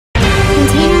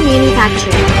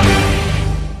manufacturing.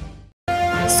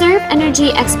 Serve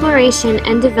energy exploration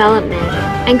and development,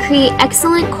 and create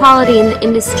excellent quality in the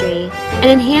industry, and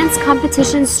enhance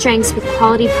competition strengths with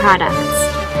quality products.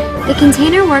 The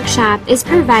container workshop is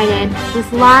provided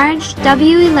with large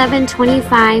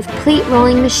W1125 plate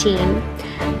rolling machine,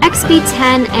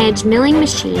 XB10 edge milling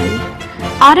machine,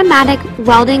 automatic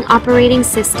welding operating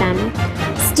system,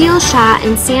 steel shot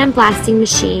and sandblasting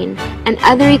machine, and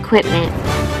other equipment.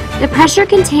 The pressure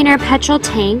container petrol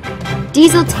tank,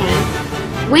 diesel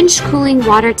tank, winch cooling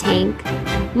water tank,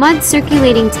 mud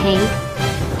circulating tank,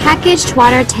 packaged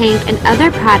water tank, and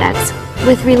other products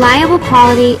with reliable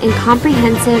quality and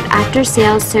comprehensive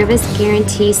after-sales service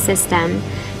guarantee system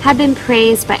have been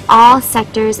praised by all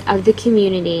sectors of the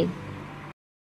community.